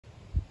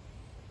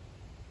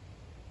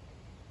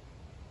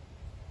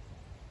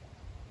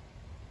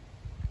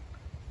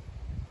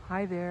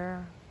Hi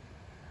there.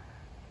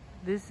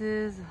 This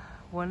is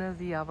one of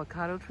the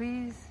avocado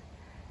trees,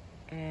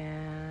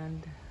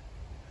 and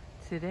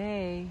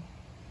today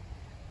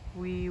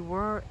we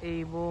were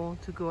able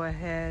to go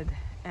ahead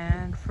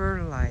and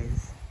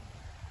fertilize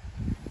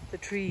the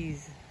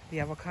trees, the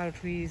avocado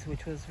trees,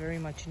 which was very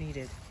much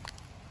needed.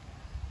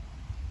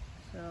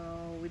 So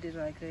we did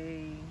like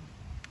a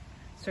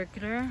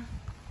circular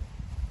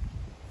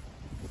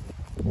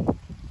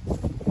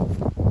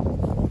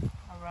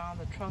around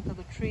the trunk of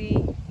the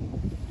tree,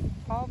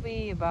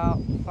 probably about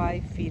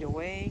 5 feet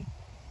away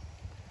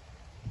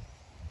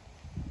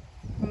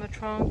from the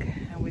trunk,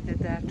 and we did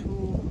that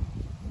to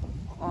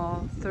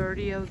all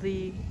 30 of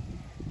the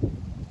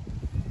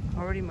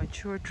already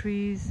mature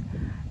trees.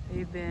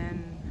 They've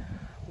been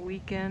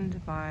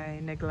weakened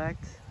by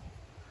neglect,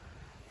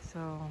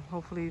 so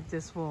hopefully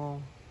this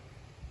will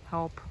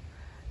help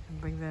and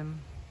bring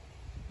them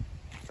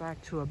back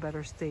to a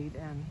better state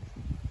and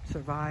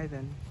survive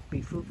and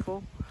be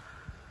fruitful.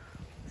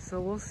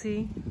 So we'll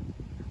see.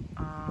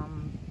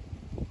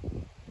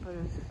 But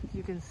as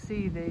you can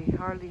see, they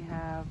hardly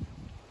have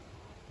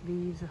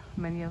leaves,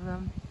 many of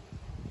them.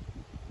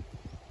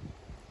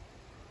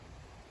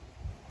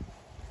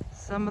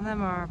 Some of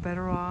them are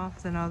better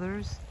off than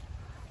others,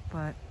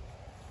 but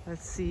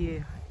let's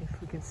see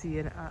if we can see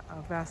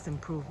a vast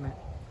improvement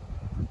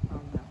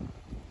on them.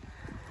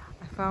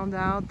 I found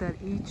out that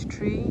each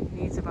tree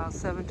needs about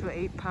 7 to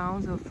 8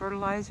 pounds of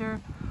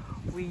fertilizer.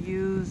 We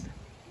used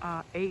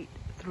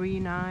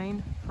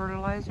 839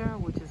 fertilizer,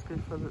 which is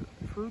good for the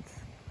fruits,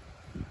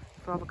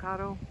 for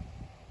avocado.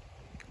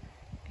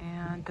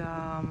 And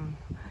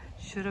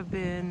should have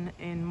been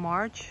in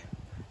March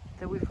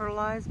that we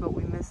fertilized, but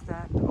we missed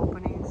that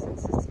opening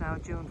since it's now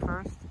June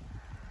 1st.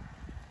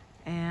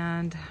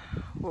 And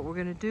what we're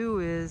gonna do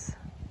is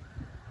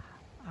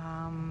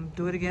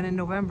do it again in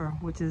November,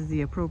 which is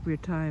the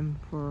appropriate time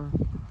for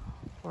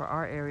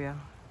our area.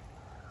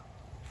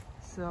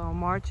 So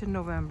March and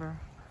November,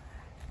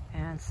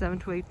 and 7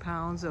 to 8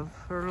 pounds of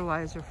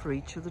fertilizer for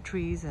each of the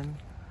trees, and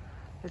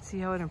let's see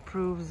how it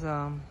improves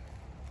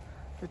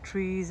the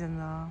trees and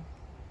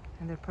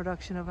the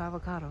production of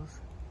avocados.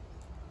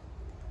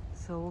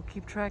 So we'll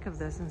keep track of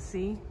this and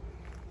see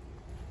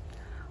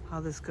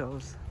how this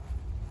goes.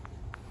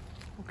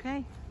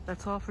 Okay,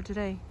 that's all for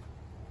today.